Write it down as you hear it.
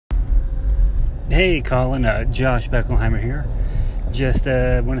Hey, Colin. Josh Beckelheimer here. Just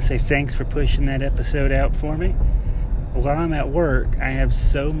want to say thanks for pushing that episode out for me. While I'm at work, I have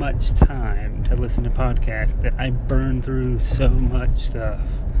so much time to listen to podcasts that I burn through so much stuff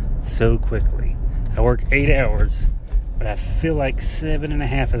so quickly. I work 8 hours, but I feel like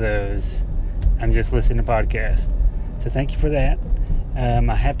 7.5 of those I'm just listening to podcasts. So thank you for that.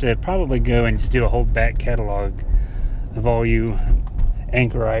 I have to probably go and just do a whole back catalog of all you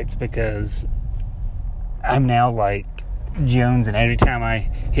anchorites, because I'm now like Jones, and every time I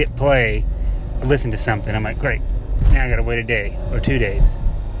hit play or listen to something, I'm like, great, now I gotta wait a day or 2 days.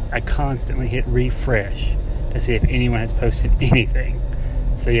 I constantly hit refresh to see if anyone has posted anything.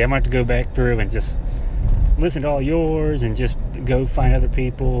 So yeah, I'm going to have to go back through and just listen to all yours and just go find other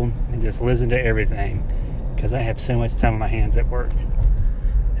people and just listen to everything, because I have so much time on my hands at work.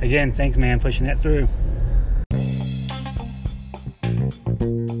 Again, thanks, man, pushing that through.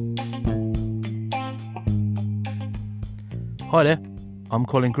 Hi there, I'm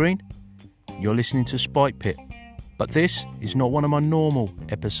Colin Green. You're listening to Spike Pit, but this is not one of my normal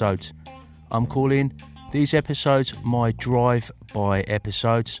episodes. I'm calling these episodes my drive-by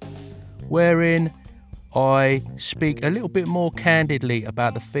episodes, wherein I speak a little bit more candidly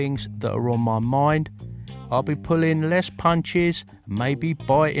about the things that are on my mind. I'll be pulling less punches, maybe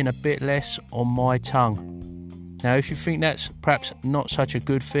biting a bit less on my tongue. Now, if you think that's perhaps not such a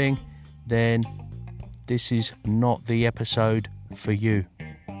good thing, then this is not the episode for you.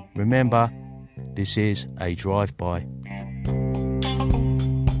 Remember, this is a drive-by.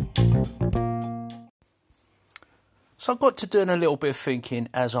 So I got to doing a little bit of thinking,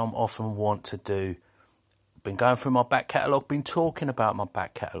 as I'm often want to do. Been going through my back catalogue, been talking about my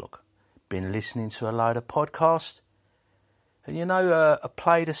back catalogue, been listening to a load of podcasts. And I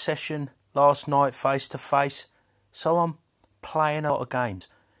played a session last night face to face, so I'm playing a lot of games.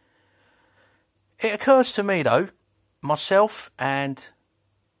 It occurs to me though, myself and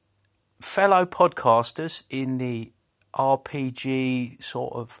fellow podcasters in the RPG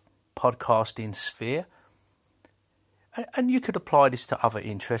sort of podcasting sphere, and you could apply this to other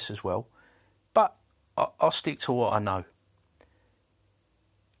interests as well, but I'll stick to what I know.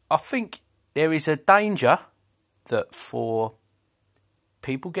 I think there is a danger that for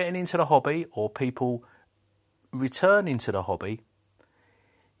people getting into the hobby or people returning to the hobby,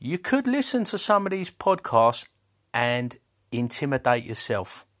 you could listen to some of these podcasts and intimidate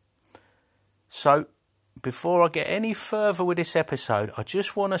yourself. So, before I get any further with this episode, I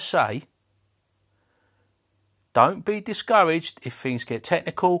just want to say, don't be discouraged if things get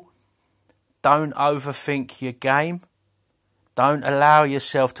technical. Don't overthink your game. Don't allow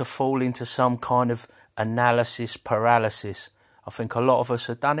yourself to fall into some kind of analysis paralysis. I think a lot of us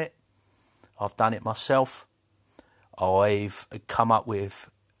have done it. I've done it myself. I've come up with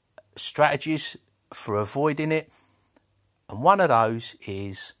strategies for avoiding it, and one of those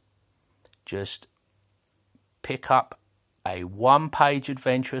is just pick up a one-page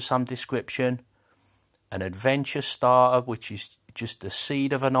adventure of some description, an adventure starter which is just the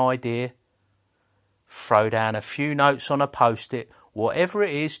seed of an idea, throw down a few notes on a post-it, whatever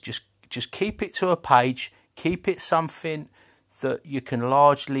it is, just keep it to a page, keep it something that you can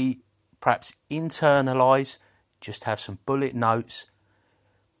largely perhaps internalise, just have some bullet notes.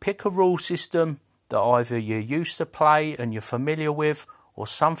 Pick a rule system that either you're used to play and you're familiar with, or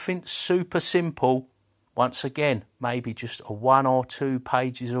something super simple. Once again, maybe just a 1 or 2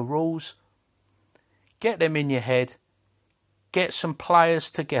 pages of rules. Get them in your head. Get some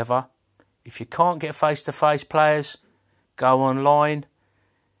players together. If you can't get face-to-face players, go online,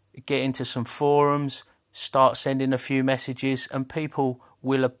 get into some forums, start sending a few messages, and people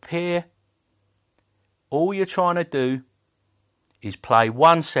will appear. All you're trying to do is play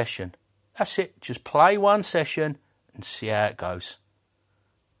one session. That's it. Just play one session and see how it goes.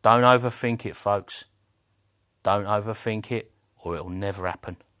 Don't overthink it, folks. Don't overthink it, or it'll never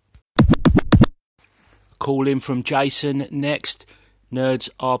happen. Call in from Jason next. Nerds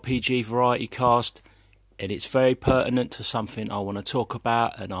RPG Variety Cast. And it's very pertinent to something I want to talk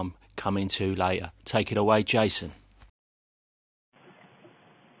about, and I'm coming to later. Take it away, Jason.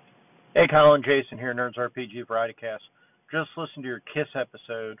 Hey, Colin, Jason here, Nerds RPG Variety Cast. Just listened to your KISS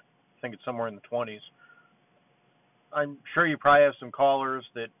episode. I think it's somewhere in the 20s. I'm sure you probably have some callers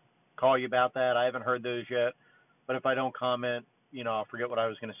that call you about that. I haven't heard those yet. But if I don't comment, I'll forget what I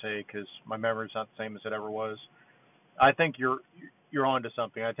was going to say because my memory's not the same as it ever was. I think you're onto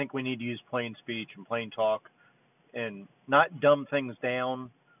something. I think we need to use plain speech and plain talk and not dumb things down,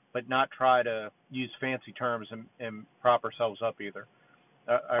 but not try to use fancy terms and prop ourselves up either.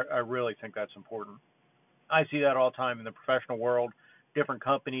 I really think that's important. I see that all the time in the professional world. different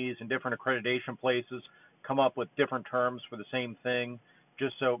companies and different accreditation places come up with different terms for the same thing,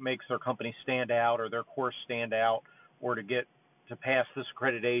 just so it makes their company stand out or their course stand out, or to pass this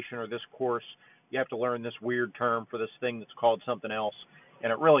accreditation or this course, you have to learn this weird term for this thing that's called something else.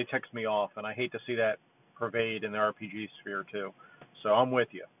 And it really ticks me off, and I hate to see that pervade in the RPG sphere too. So I'm with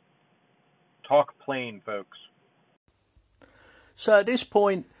you. Talk plain, folks. So at this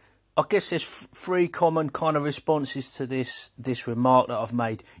point, I guess there's three common kind of responses to this remark that I've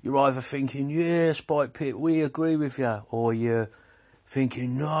made. You're either thinking, yeah, Spike Pit, we agree with you, or you're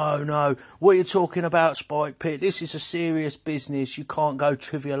thinking, no, what are you talking about, Spike Pit? This is a serious business. You can't go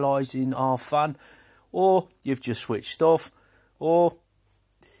trivialising our fun. Or you've just switched off, or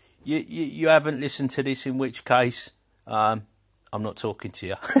you haven't listened to this, in which case I'm not talking to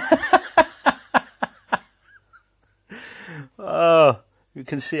you. Oh, you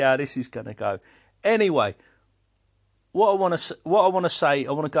can see how this is going to go. Anyway, what I want to say,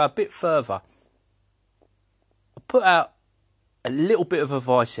 I want to go a bit further. I put out a little bit of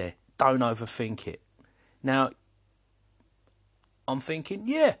advice here. Don't overthink it. Now, I'm thinking,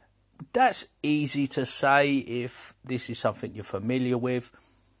 yeah, that's easy to say if this is something you're familiar with.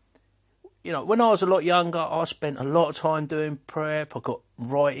 You know, when I was a lot younger, I spent a lot of time doing prep. I got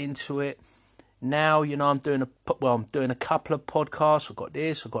right into it. Now, you know, I'm doing a couple of podcasts. I've got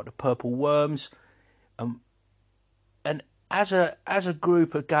this. I've got the Purple Worms, and as a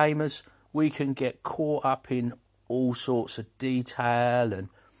group of gamers, we can get caught up in all sorts of detail and,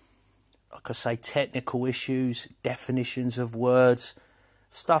 like I say, technical issues, definitions of words,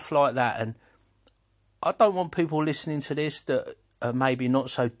 stuff like that. And I don't want people listening to this that are maybe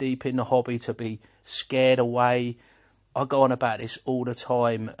not so deep in the hobby to be scared away. I go on about this all the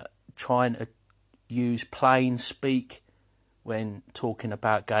time, trying to use plain speak when talking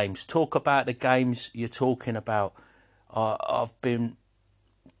about games. Talk about the games you're talking about. I've been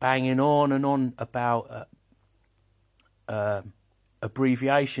banging on and on about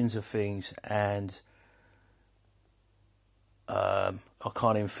abbreviations of things, and I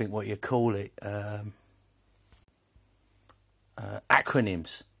can't even think what you call it.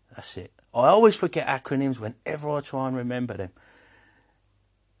 Acronyms. That's it. I always forget acronyms whenever I try and remember them.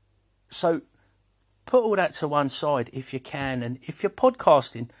 So put all that to one side if you can, and if you're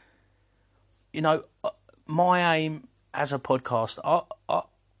podcasting, you know, my aim as a podcaster,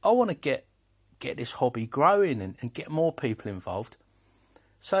 I want to get this hobby growing and get more people involved.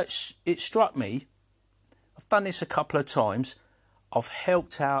 So it struck me, I've done this a couple of times, I've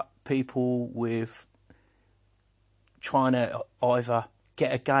helped out people with trying to either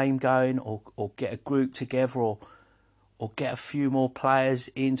get a game going or get a group together or get a few more players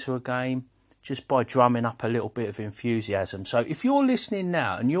into a game, just by drumming up a little bit of enthusiasm. So if you're listening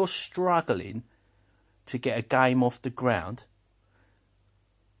now and you're struggling to get a game off the ground,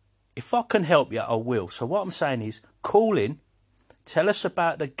 if I can help you, I will. So what I'm saying is, call in, tell us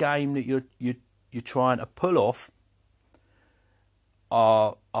about the game that you're trying to pull off.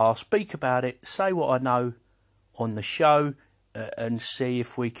 I'll speak about it, say what I know on the show, and see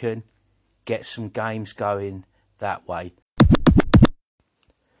if we can get some games going that way.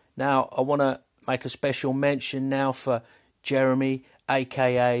 Now, I want to make a special mention now for Jeremy,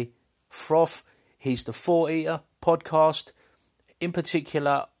 a.k.a. Froth. He's the Thought Eater podcast. In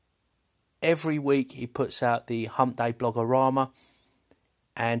particular, every week he puts out the Hump Day Blogorama,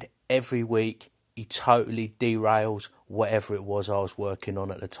 and every week he totally derails whatever it was I was working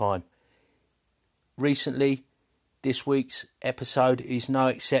on at the time. Recently, this week's episode is no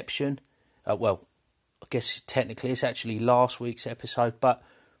exception. Well, I guess technically it's actually last week's episode, but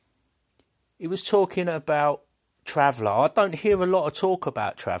he was talking about Traveller. I don't hear a lot of talk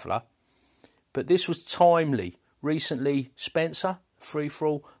about Traveller, but this was timely. Recently, Spencer, Free For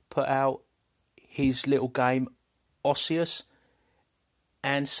All, put out his little game, Osseous,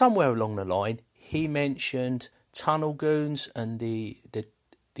 and somewhere along the line, he mentioned Tunnel Goons and the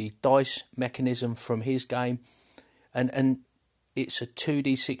dice mechanism from his game, and it's a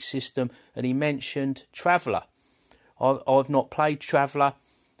 2d6 system, and he mentioned Traveller. I've not played Traveller.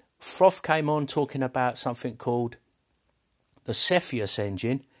 Froth came on talking about something called the Cepheus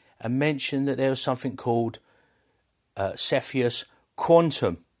engine and mentioned that there was something called Cepheus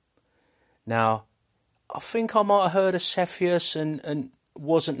Quantum. Now, I think I might have heard of Cepheus and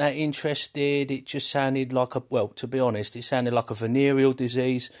wasn't that interested. It just sounded like to be honest, it sounded like a venereal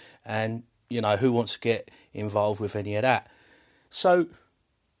disease, and, you know, who wants to get involved with any of that? So,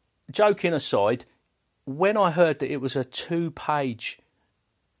 joking aside, when I heard that it was a 2-page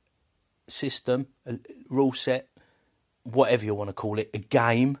system, a rule set, whatever you want to call it, a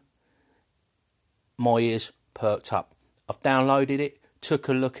game, my ears perked up. I've downloaded it, took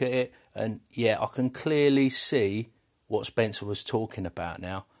a look at it, and yeah, I can clearly see what Spencer was talking about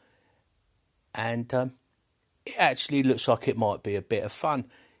now. And it actually looks like it might be a bit of fun.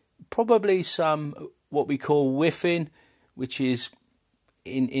 Probably some what we call whiffing, which is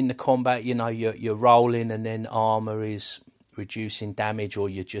in the combat, you know, you're rolling and then armour is reducing damage or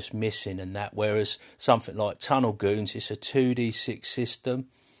you're just missing and that. Whereas something like Tunnel Goons, it's a 2d6 system.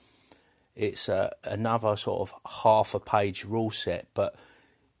 It's another sort of half a page rule set, but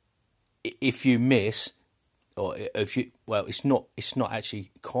if you miss, or if you, well, it's not actually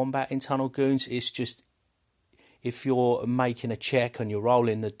combat in Tunnel Goons. It's just if you're making a check and you're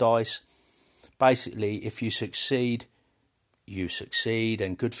rolling the dice, basically if you succeed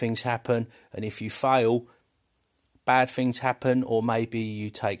and good things happen, and if you fail, bad things happen, or maybe you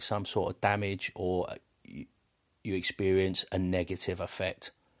take some sort of damage or you experience a negative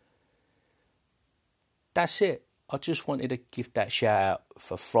effect. That's it. I just wanted to give that shout out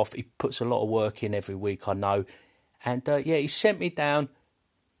for Froth. He puts a lot of work in every week, I know. And yeah, he sent me down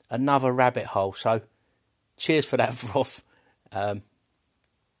another rabbit hole. So cheers for that, Froth.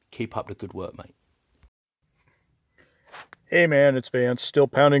 Keep up the good work, mate. Hey man, it's Vance, still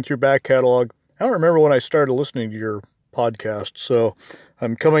pounding through back catalog. I don't remember when I started listening to your podcast, so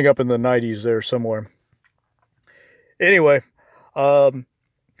I'm coming up in the 90s there somewhere. Anyway,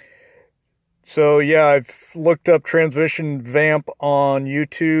 so yeah, I've looked up Transvision Vamp on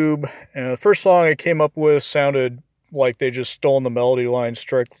YouTube, and the first song I came up with sounded like they just stolen the melody lines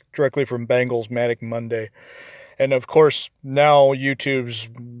directly from Bangles' Manic Monday. And of course, now YouTube's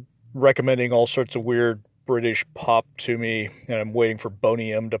recommending all sorts of weird British pop to me, and I'm waiting for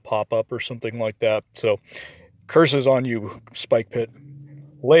Boney M to pop up or something like that. So, curses on you, Spike Pit.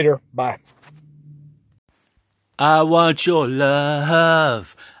 Later, bye. I want your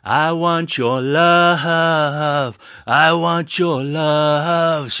love. I want your love. I want your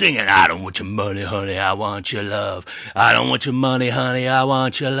love. Singing, I don't want your money, honey. I want your love. I don't want your money, honey. I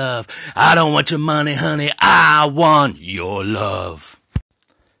want your love. I don't want your money, honey. I want your love.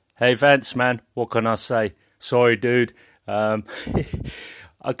 Hey, Vance, man. What can I say? Sorry, dude. I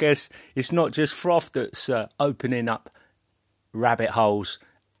guess it's not just Froth that's opening up rabbit holes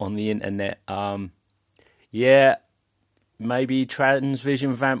on the internet. Yeah, maybe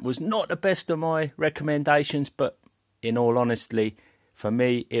Transvision Vamp was not the best of my recommendations, but in all honesty, for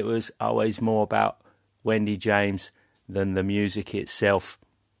me, it was always more about Wendy James than the music itself.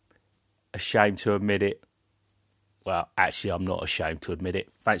 Ashamed to admit it. Well, actually, I'm not ashamed to admit it.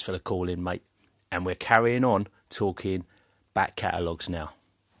 Thanks for the call in, mate. And we're carrying on talking back catalogues now.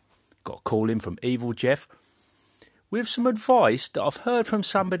 Got a call in from Evil Jeff with some advice that I've heard from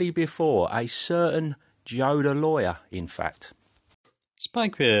somebody before, a certain Joe the lawyer, in fact.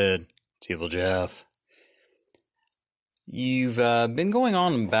 Spike Pit, it's Evil Jeff. You've been going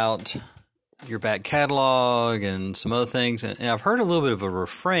on about your back catalog and some other things, and I've heard a little bit of a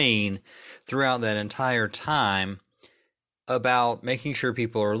refrain throughout that entire time about making sure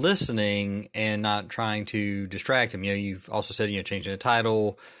people are listening and not trying to distract them. You know, you've also said, changing the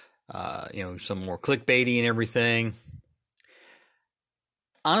title, some more clickbaity and everything.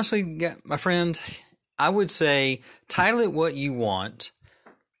 Honestly, my friend, I would say title it what you want.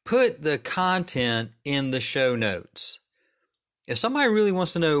 Put the content in the show notes. If somebody really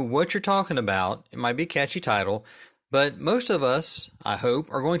wants to know what you're talking about, it might be a catchy title, but most of us, I hope,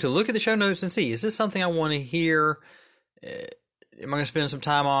 are going to look at the show notes and see, is this something I want to hear? Am I going to spend some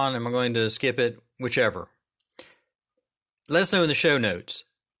time on? Am I going to skip it? Whichever. Let us know in the show notes.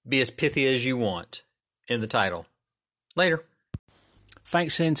 Be as pithy as you want in the title. Later.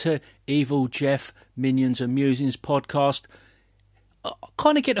 Thanks then to Evil Jeff, Minions and Musings podcast. I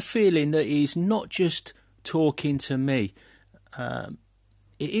kind of get a feeling that he's not just talking to me. It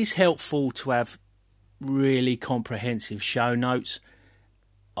is helpful to have really comprehensive show notes.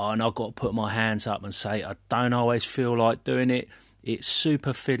 And I've got to put my hands up and say I don't always feel like doing it. It's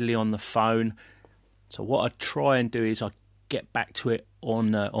super fiddly on the phone. So what I try and do is I get back to it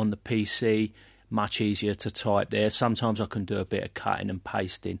on the PC. Much easier to type there. Sometimes I can do a bit of cutting and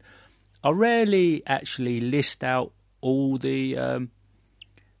pasting. I rarely actually list out all the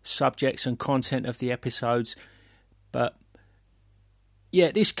subjects and content of the episodes. But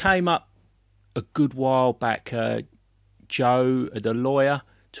yeah, this came up a good while back. Joe, the lawyer,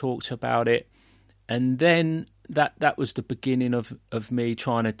 talked about it, and then that was the beginning of me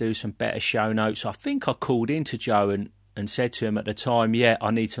trying to do some better show notes. I think I called into Joe and said to him at the time, yeah,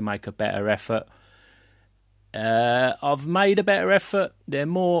 I need to make a better effort. I've made a better effort. They're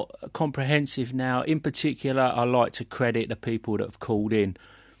more comprehensive now. In particular, I like to credit the people that have called in.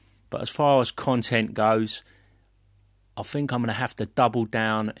 But as far as content goes, I think I'm going to have to double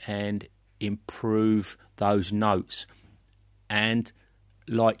down and improve those notes. And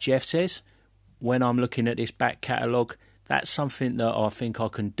like Jeff says, when I'm looking at this back catalogue, that's something that I think I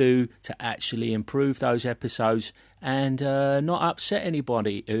can do to actually improve those episodes and not upset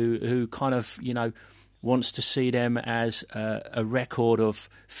anybody who kind of, wants to see them as a record of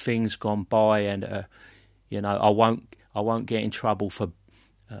things gone by, and I won't get in trouble for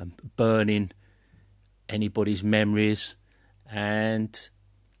burning anybody's memories. And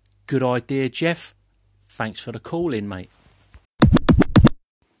good idea, Jeff. Thanks for the call in, mate.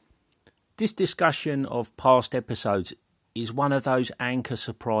 This discussion of past episodes is one of those anchor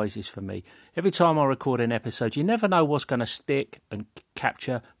surprises for me. Every time I record an episode, you never know what's going to stick and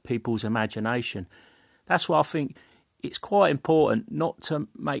capture people's imagination. That's why I think it's quite important not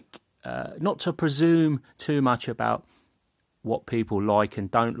to presume too much about what people like and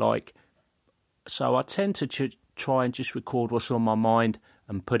don't like. So I tend to try and just record what's on my mind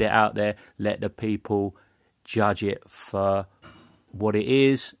and put it out there, let the people judge it for what it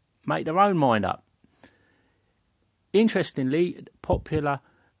is, make their own mind up. Interestingly, popular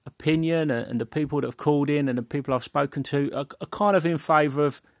opinion and the people that have called in and the people I've spoken to are kind of in favour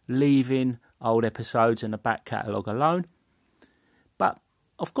of leaving old episodes and the back catalogue alone. But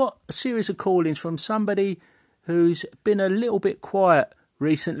I've got a series of call-ins from somebody who's been a little bit quiet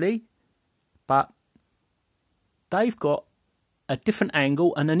recently, but they've got a different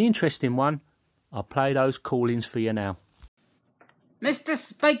angle and an interesting one. I'll play those call-ins for you now. Mr.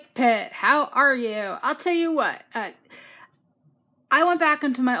 Spike Pit, how are you? I'll tell you what, I went back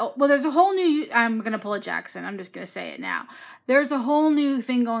into my old, there's a whole new, I'm going to pull a Jackson, I'm just going to say it now. There's a whole new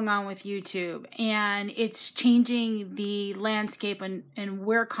thing going on with YouTube, and it's changing the landscape and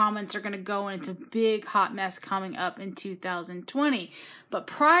where comments are going to go, and it's a big hot mess coming up in 2020. But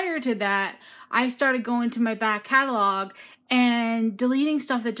prior to that, I started going to my back catalog and deleting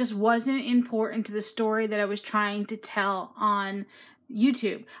stuff that just wasn't important to the story that I was trying to tell on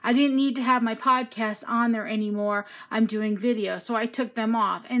YouTube. I didn't need to have my podcasts on there anymore. I'm doing video, so I took them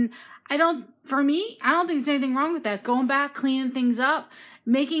off. And I don't think there's anything wrong with that. Going back, cleaning things up,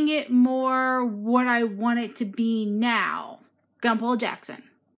 making it more what I want it to be now. Gunpole Jackson.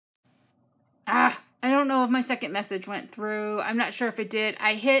 I don't know if my second message went through. I'm not sure if it did.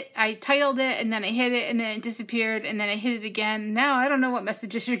 I titled it, and then I hit it, and then it disappeared, and then I hit it again. Now I don't know what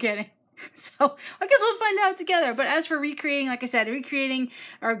messages you're getting. So I guess we'll find out together. But as for recreating, like I said, or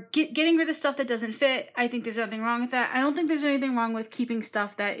getting rid of stuff that doesn't fit, I think there's nothing wrong with that. I don't think there's anything wrong with keeping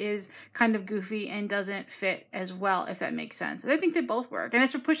stuff that is kind of goofy and doesn't fit as well, if that makes sense. I think they both work. And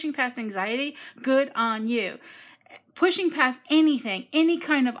as for pushing past anxiety, good on you. Pushing past anything, any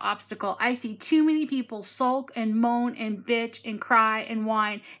kind of obstacle. I see too many people sulk and moan and bitch and cry and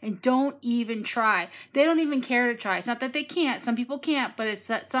whine and don't even try. They don't even care to try. It's not that they can't. Some people can't, but it's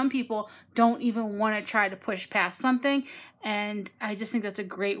that some people don't even want to try to push past something. And I just think that's a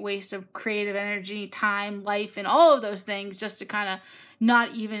great waste of creative energy, time, life, and all of those things just to kind of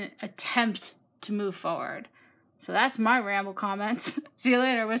not even attempt to move forward. So that's my ramble comments. See you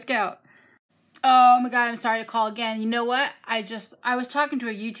later. Whisk out. Oh my God, I'm sorry to call again. You know what? I was talking to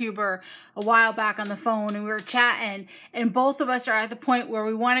a YouTuber a while back on the phone, and we were chatting, and both of us are at the point where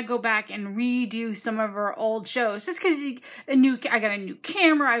we want to go back and redo some of our old shows. Just because I got a new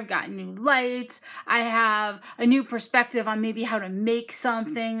camera, I've got new lights, I have a new perspective on maybe how to make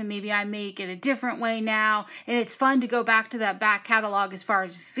something, and maybe I make it a different way now. And it's fun to go back to that back catalog as far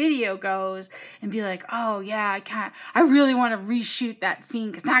as video goes and be like, oh yeah, I really want to reshoot that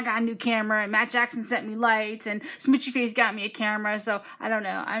scene because now I got a new camera, and Matt Jackson sent me lights, and Smitchy Face got me a camera. So I don't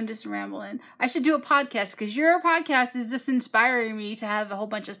know. I'm just rambling. I should do a podcast because your podcast is just inspiring me to have a whole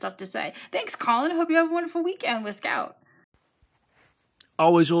bunch of stuff to say. Thanks, Colin. I hope you have a wonderful weekend, Whisk out.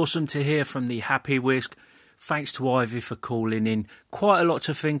 Always awesome to hear from the Happy Whisk. Thanks to Ivy for calling in. Quite a lot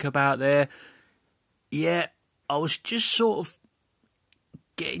to think about there. Yeah, I was just sort of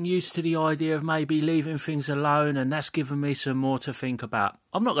getting used to the idea of maybe leaving things alone, and that's given me some more to think about.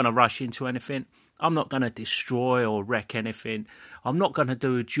 I'm not going to rush into anything. I'm not going to destroy or wreck anything. I'm not going to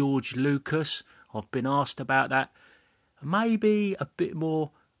do a George Lucas. I've been asked about that. Maybe a bit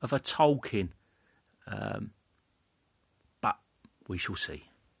more of a Tolkien. But we shall see.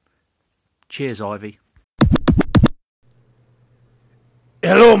 Cheers, Ivy.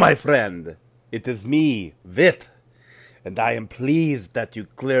 Hello, my friend. It is me, Vit. And I am pleased that you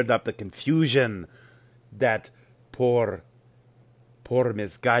cleared up the confusion that poor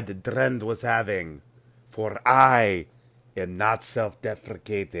misguided Trend was having. For I am not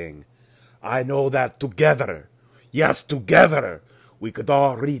self-deprecating. I know that together, yes, together, we could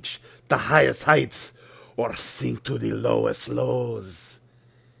all reach the highest heights or sink to the lowest lows.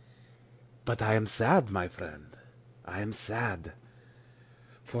 But I am sad, my friend. I am sad.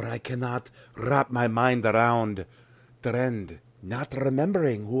 For I cannot wrap my mind around Trend not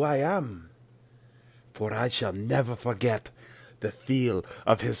remembering who I am. For I shall never forget the feel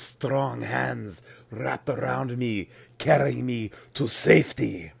of his strong hands wrapped around me, carrying me to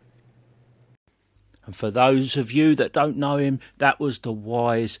safety. And for those of you that don't know him, that was the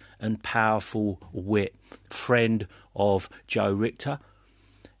wise and powerful wit, friend of Joe Richter.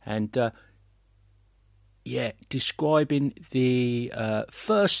 And describing the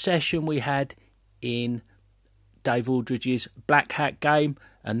first session we had in Dave Aldridge's Black Hat game,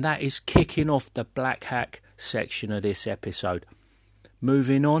 and that is kicking off the Black Hat section of this episode.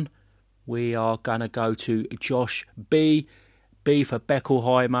 Moving on, we are going to go to Josh B for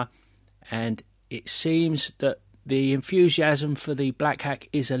Beckelheimer, and it seems that the enthusiasm for the Black Hat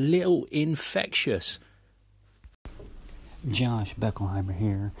is a little infectious. Josh Beckelheimer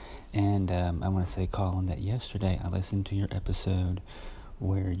here, and I want to say, Colin, that yesterday I listened to your episode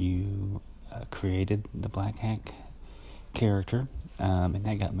where you created the Black Hat character, and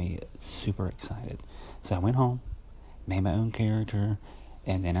that got me super excited. So I went home, made my own character,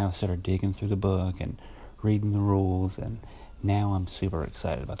 and then I started digging through the book and reading the rules, and now I'm super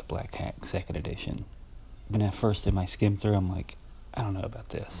excited about the Black Hat 2nd edition. When I first did my skim through, I'm like, I don't know about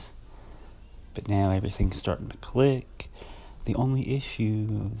this. But now everything's starting to click. The only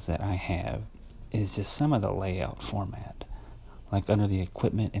issues that I have is just some of the layout format. Like under the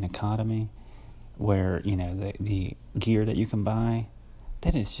equipment and economy, where, you know, the gear that you can buy,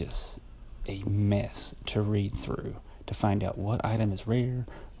 that is just a mess to read through to find out what item is rare,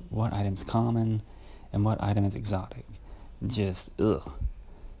 what item's common, and what item is exotic. Just, ugh.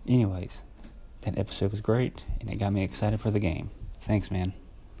 Anyways, that episode was great, and it got me excited for the game. Thanks, man.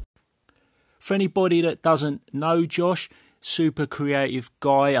 For anybody that doesn't know Josh, super creative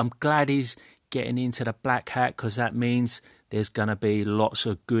guy. I'm glad he's getting into the Black Hat, because that means there's going to be lots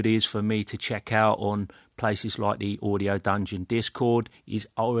of goodies for me to check out on places like the Audio Dungeon Discord. He's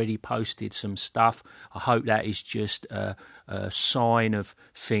already posted some stuff. I hope that is just a sign of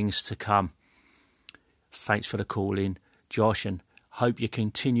things to come. Thanks for the call in, Josh, and hope you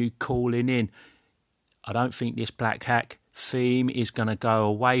continue calling in. I don't think this Black Hat theme is going to go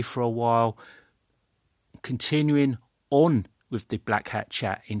away for a while. Continuing on with the Black Hat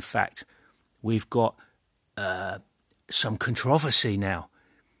chat, in fact, we've got some controversy now.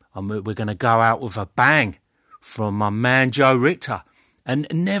 We're going to go out with a bang from my man Joe Richter. And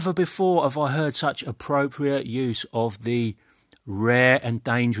never before have I heard such appropriate use of the rare and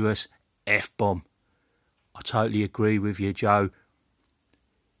dangerous F-bomb. I totally agree with you, Joe.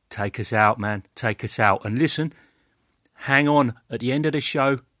 Take us out, man. Take us out. And listen, hang on. At the end of the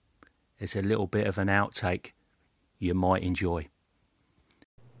show, there's a little bit of an outtake you might enjoy.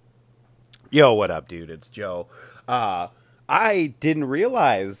 Yo, what up, dude? It's Joe. I didn't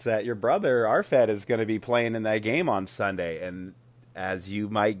realize that your brother, Arfed, is going to be playing in that game on Sunday. And as you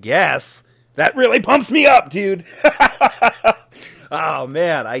might guess, that really pumps me up, dude. Oh,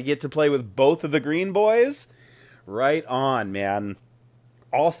 man. I get to play with both of the green boys. Right on, man.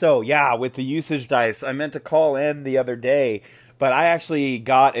 Also, yeah, with the usage dice, I meant to call in the other day, but I actually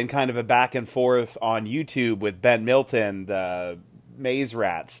got in kind of a back and forth on YouTube with Ben Milton, the Maze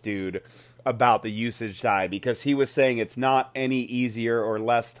Rats dude, about the usage die, because he was saying it's not any easier or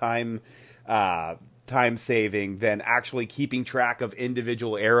less time saving than actually keeping track of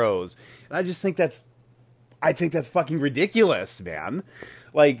individual arrows. And I just think that's fucking ridiculous, man.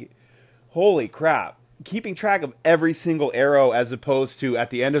 Like, holy crap. Keeping track of every single arrow, as opposed to at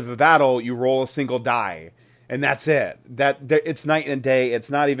the end of a battle you roll a single die and that's it. It's night and day.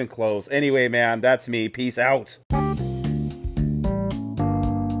 It's not even close. Anyway, man, that's me. Peace out.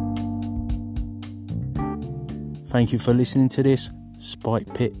 Thank you for listening to this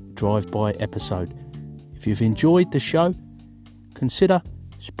Spike Pit Drive-By episode. If you've enjoyed the show, consider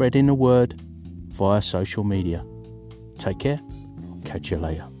spreading the word via social media. Take care. Catch you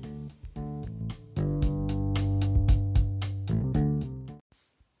later.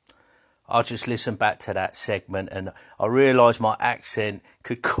 I just listened back to that segment and I realised my accent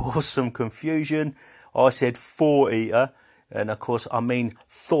could cause some confusion. I said thought eater, and of course I mean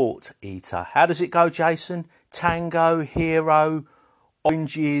thought eater. How does it go, Jason? Tango, hero,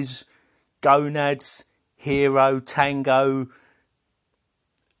 oranges, gonads, hero, tango,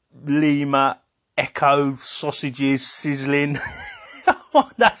 Lima, echo, sausages, sizzling.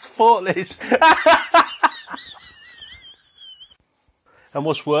 That's thoughtless. And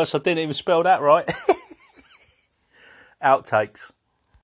what's worse, I didn't even spell that right. Outtakes.